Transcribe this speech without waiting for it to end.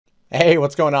Hey,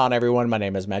 what's going on, everyone? My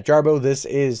name is Matt Jarbo. This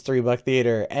is Three Buck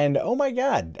Theater, and oh my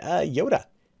God, Yoda.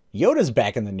 Yoda's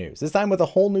back in the news. This time with a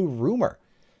whole new rumor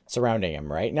surrounding him.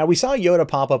 Right now, we saw Yoda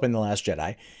pop up in The Last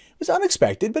Jedi. It was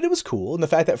unexpected, but it was cool, and the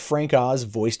fact that Frank Oz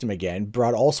voiced him again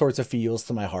brought all sorts of feels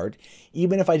to my heart,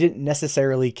 even if I didn't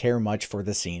necessarily care much for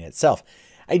the scene itself.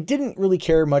 I didn't really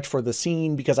care much for the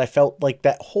scene because I felt like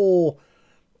that whole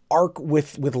arc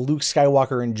with Luke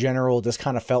Skywalker in general just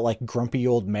kind of felt like grumpy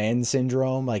old man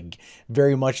syndrome, like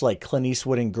very much like Clint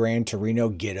Eastwood in Gran Torino,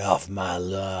 get off my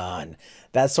lawn,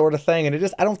 that sort of thing.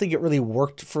 And I don't think it really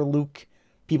worked for Luke.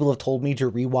 People have told me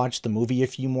to rewatch the movie a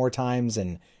few more times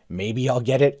and maybe I'll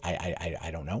get it. I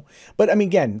don't know. But I mean,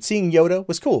 again, seeing Yoda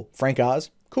was cool. Frank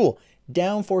Oz, cool.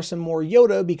 Down for some more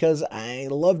Yoda because I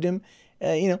loved him.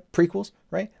 Prequels,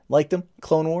 right? Liked him.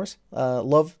 Clone Wars.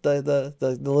 Loved the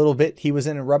little bit he was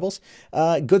in Rebels.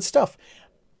 Good stuff.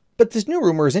 But this new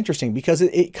rumor is interesting because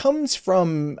it comes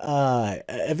from a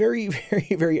very,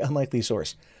 very, very unlikely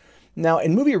source. Now,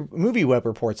 in movie web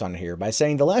reports on here by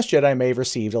saying The Last Jedi may have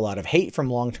received a lot of hate from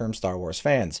long-term Star Wars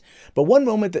fans, but one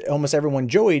moment that almost everyone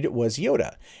enjoyed was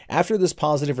Yoda. After this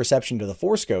positive reception to the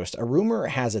Force Ghost, a rumor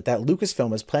has it that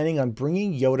Lucasfilm is planning on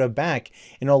bringing Yoda back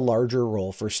in a larger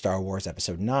role for Star Wars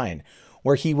Episode 9,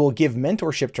 where he will give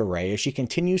mentorship to Rey as she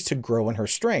continues to grow in her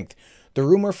strength. The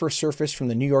rumor first surfaced from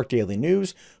the New York Daily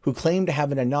News, who claimed to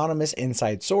have an anonymous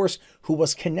inside source who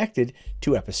was connected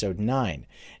to Episode 9.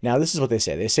 Now, this is what they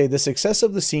say. They say the success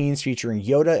of the scenes featuring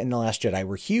Yoda in The Last Jedi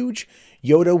were huge.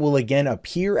 Yoda will again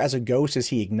appear as a ghost as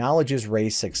he acknowledges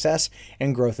Rey's success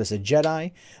and growth as a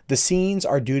Jedi. The scenes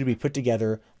are due to be put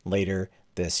together later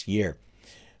this year.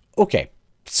 Okay,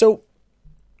 so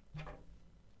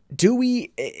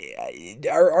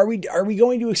are we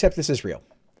going to accept this as real?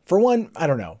 For one, I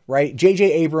don't know, right?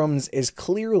 J.J. Abrams is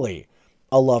clearly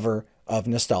a lover of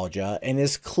nostalgia and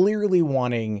is clearly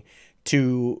wanting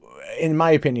to, in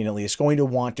my opinion at least, going to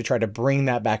want to try to bring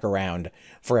that back around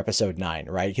for Episode 9,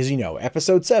 right? Because,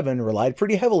 Episode 7 relied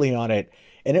pretty heavily on it,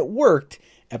 and it worked.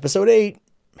 Episode 8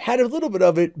 had a little bit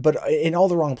of it, but in all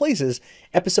the wrong places.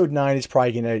 Episode 9 is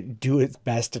probably going to do its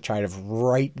best to try to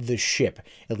right the ship,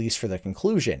 at least for the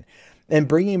conclusion. And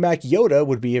bringing back Yoda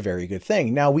would be a very good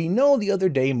thing. Now, we know the other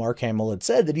day Mark Hamill had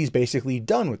said that he's basically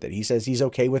done with it. He says he's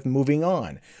okay with moving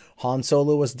on. Han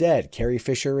Solo is dead. Carrie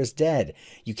Fisher is dead.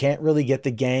 You can't really get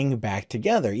the gang back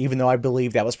together, even though I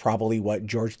believe that was probably what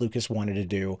George Lucas wanted to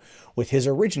do with his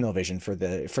original vision for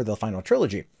the final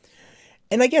trilogy.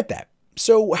 And I get that.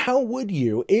 So how would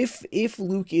you, if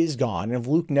Luke is gone, if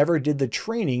Luke never did the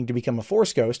training to become a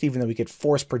Force Ghost, even though he could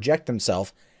Force project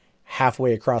himself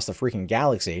halfway across the freaking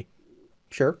galaxy,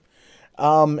 sure.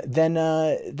 Then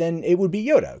it would be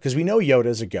Yoda, because we know Yoda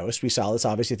is a ghost. We saw this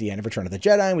obviously at the end of Return of the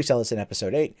Jedi, and we saw this in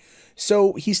Episode 8.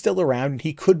 So he's still around, and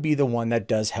he could be the one that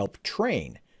does help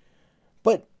train.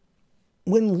 But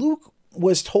when Luke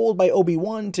was told by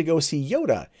Obi-Wan to go see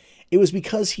Yoda, it was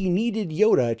because he needed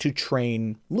Yoda to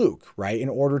train Luke, right? In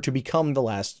order to become the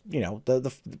last,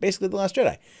 basically the last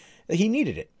Jedi. He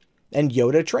needed it. And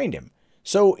Yoda trained him.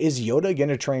 So is Yoda going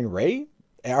to train Rey?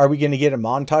 Are we going to get a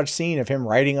montage scene of him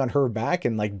riding on her back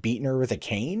and like beating her with a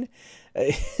cane?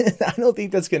 I don't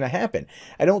think that's going to happen.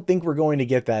 I don't think we're going to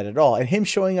get that at all. And him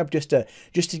showing up just to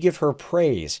give her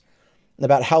praise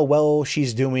about how well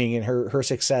she's doing and her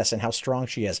success and how strong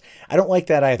she is. I don't like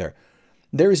that either.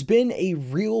 There's been a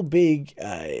real big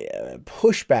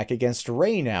pushback against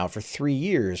Rey now for 3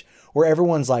 years, where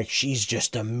everyone's like, she's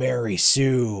just a Mary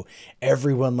Sue.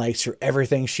 Everyone likes her.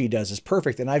 Everything she does is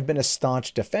perfect. And I've been a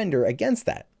staunch defender against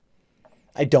that.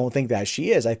 I don't think that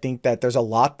she is. I think that there's a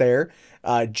lot there,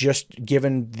 just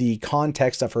given the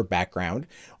context of her background,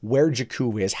 where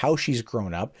Jakku is, how she's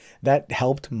grown up, that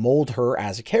helped mold her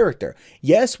as a character.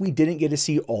 Yes, we didn't get to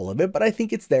see all of it, but I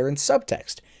think it's there in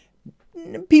subtext.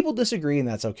 People disagree, and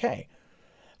that's okay.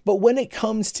 But when it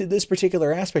comes to this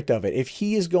particular aspect of it, if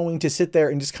he is going to sit there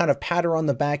and just kind of pat her on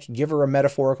the back, give her a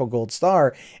metaphorical gold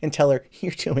star, and tell her,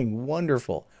 you're doing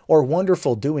wonderful, or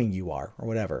wonderful doing you are, or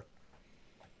whatever.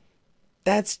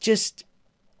 That's just,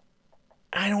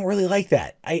 I don't really like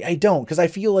that. I don't, because I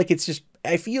feel like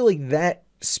that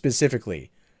specifically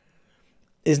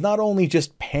is not only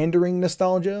just pandering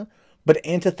nostalgia, but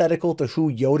antithetical to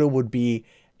who Yoda would be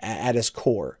at his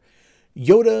core.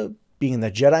 Yoda, being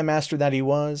the Jedi Master that he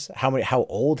was, how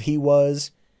old he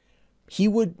was, he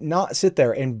would not sit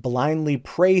there and blindly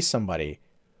praise somebody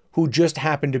who just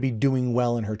happened to be doing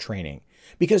well in her training.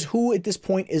 Because who at this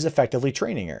point is effectively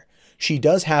training her? She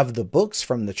does have the books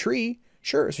from the tree.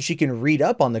 Sure, so she can read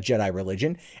up on the Jedi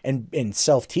religion and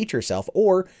self-teach herself,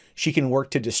 or she can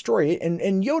work to destroy it.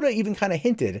 And Yoda even kind of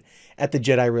hinted at the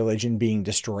Jedi religion being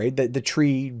destroyed, the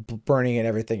tree burning and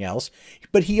everything else.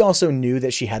 But he also knew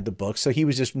that she had the book, so he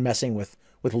was just messing with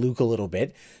Luke a little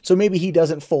bit. So maybe he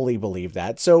doesn't fully believe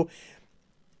that. So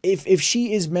if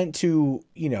she is meant to,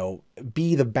 you know,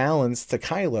 be the balance to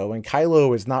Kylo, and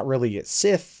Kylo is not really a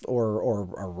Sith or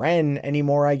a Ren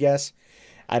anymore, I guess.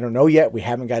 I don't know yet. We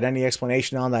haven't got any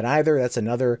explanation on that either. That's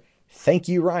another thank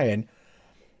you, Ryan.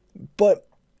 But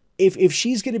if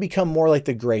she's going to become more like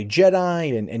the Grey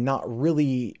Jedi and not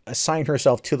really assign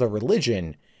herself to the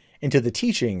religion and to the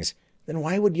teachings, then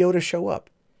why would Yoda show up?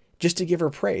 Just to give her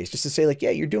praise, just to say like, yeah,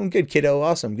 you're doing good, kiddo.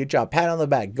 Awesome. Good job. Pat on the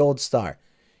back. Gold star.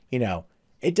 You know,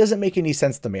 it doesn't make any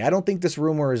sense to me. I don't think this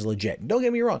rumor is legit. Don't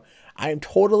get me wrong. I'm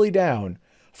totally down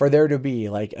for there to be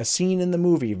like a scene in the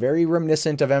movie very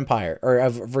reminiscent of Empire or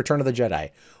of Return of the Jedi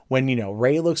when, you know,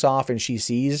 Rey looks off and she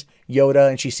sees Yoda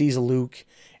and she sees Luke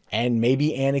and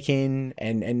maybe Anakin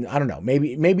and I don't know,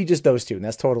 maybe just those two, and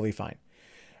that's totally fine.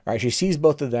 All right, she sees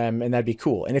both of them and that'd be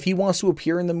cool. And if he wants to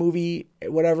appear in the movie,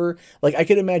 whatever, like I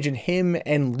could imagine him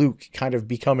and Luke kind of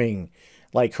becoming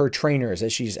like her trainers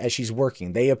as she's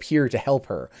working. They appear to help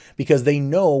her because they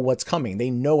know what's coming. They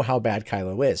know how bad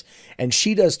Kylo is. And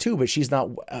she does too, but she's not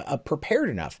prepared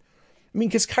enough. I mean,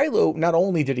 because Kylo, not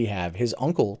only did he have his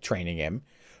uncle training him,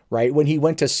 right? When he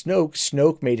went to Snoke,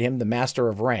 Snoke made him the Master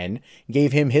of Ren,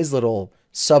 gave him his little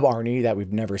sub-Arnie that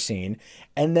we've never seen,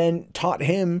 and then taught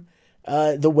him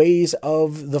the ways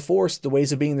of the Force, the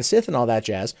ways of being the Sith and all that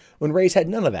jazz, when Rey's had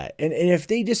none of that. And if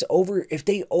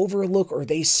they overlook or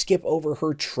they skip over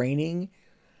her training,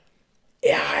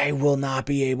 I will not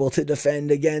be able to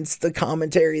defend against the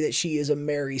commentary that she is a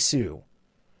Mary Sue.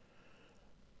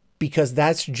 Because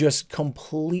that's just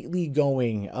completely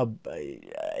going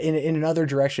in another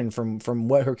direction from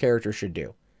what her character should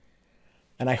do.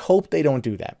 And I hope they don't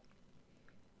do that.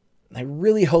 I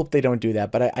really hope they don't do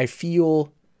that, but I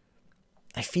feel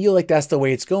like that's the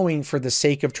way it's going for the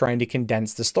sake of trying to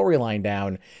condense the storyline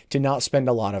down to not spend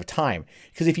a lot of time.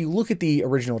 Because if you look at the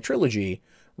original trilogy,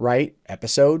 right,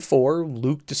 episode 4,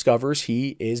 Luke discovers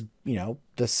he is, you know,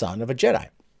 the son of a Jedi.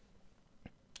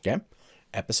 Okay.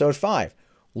 Episode 5,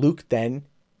 Luke then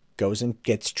goes and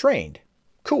gets trained.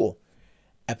 Cool.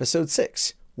 Episode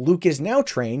 6, Luke is now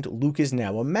trained. Luke is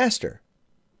now a master.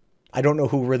 I don't know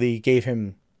who really gave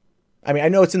him... I mean, I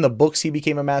know it's in the books he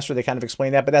became a master. They kind of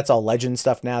explain that, but that's all legend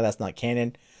stuff now. That's not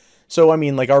canon. So, I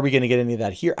mean, like, are we going to get any of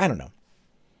that here? I don't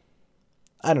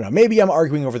know. Maybe I'm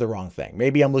arguing over the wrong thing.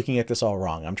 Maybe I'm looking at this all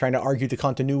wrong. I'm trying to argue the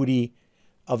continuity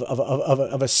of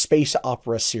a space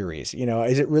opera series. You know,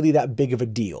 is it really that big of a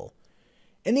deal?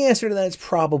 And the answer to that is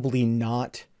probably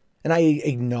not. And I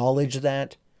acknowledge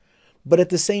that. But at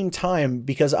the same time,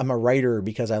 because I'm a writer,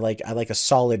 because I like a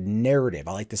solid narrative,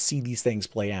 I like to see these things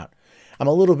play out. I'm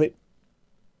a little bit,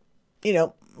 you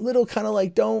know, little kind of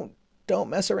like, don't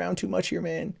mess around too much here,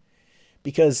 man,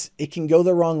 because it can go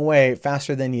the wrong way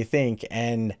faster than you think.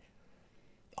 And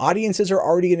audiences are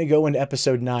already going to go into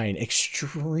episode 9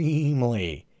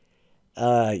 extremely,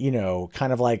 you know,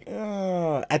 kind of like,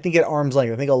 I think at arm's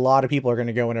length. I think a lot of people are going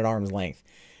to go in at arm's length,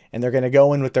 and they're going to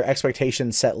go in with their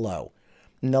expectations set low.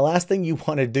 And the last thing you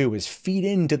want to do is feed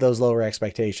into those lower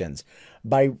expectations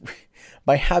by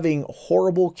having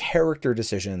horrible character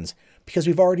decisions, because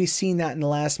we've already seen that in the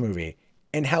last movie.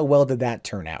 And how well did that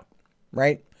turn out,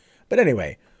 right? But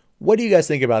anyway, what do you guys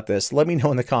think about this? Let me know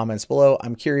in the comments below.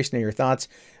 I'm curious to know your thoughts.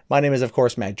 My name is, of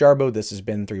course, Matt Jarbo. This has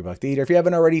been 3 Buck the Eater. If you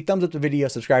haven't already, thumbs up the video,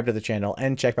 subscribe to the channel,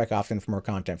 and check back often for more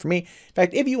content from me. In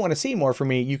fact, if you want to see more from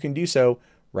me, you can do so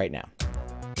right now.